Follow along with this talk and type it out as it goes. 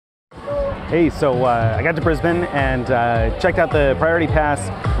Hey, so I got to Brisbane and checked out the Priority Pass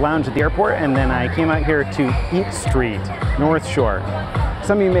lounge at the airport, and then I came out here to Eat Street, Northshore.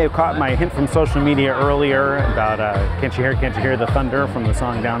 Some of you may have caught my hint from social media earlier about can't you hear the thunder from the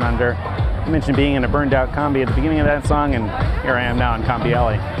song Down Under. I mentioned being in a burned out combi at the beginning of that song, and here I am now in Combi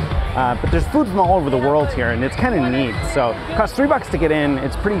Alley. But there's food from all over the world here, and it's kind of neat. So it costs $3 to get in.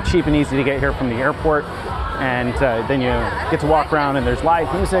 It's pretty cheap and easy to get here from the airport. And then you get to walk around, and there's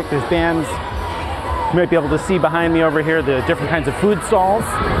live music, there's bands. You might be able to see behind me over here the different kinds of food stalls.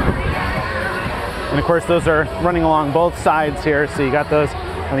 And of course those are running along both sides here, so you got those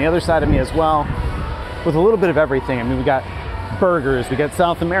on the other side of me as well, with a little bit of everything. I mean, we got burgers, we got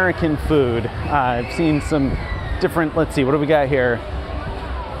South American food. I've seen some different, let's see, what do we got here?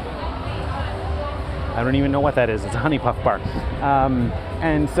 I don't even know what that is. It's a honey puff bar.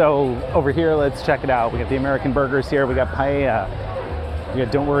 And so over here, let's check it out. We got the American burgers here. We got paella. We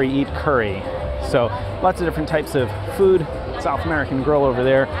got Don't Worry, Eat Curry. So lots of different types of food. South American grill over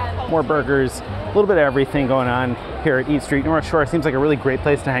there. More burgers. A little bit of everything going on here at Eat Street. Northshore seems like a really great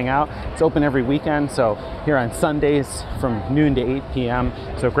place to hang out. It's open every weekend. So here on Sundays from noon to 8 p.m.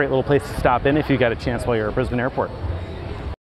 So a great little place to stop in if you got a chance while you're at Brisbane Airport.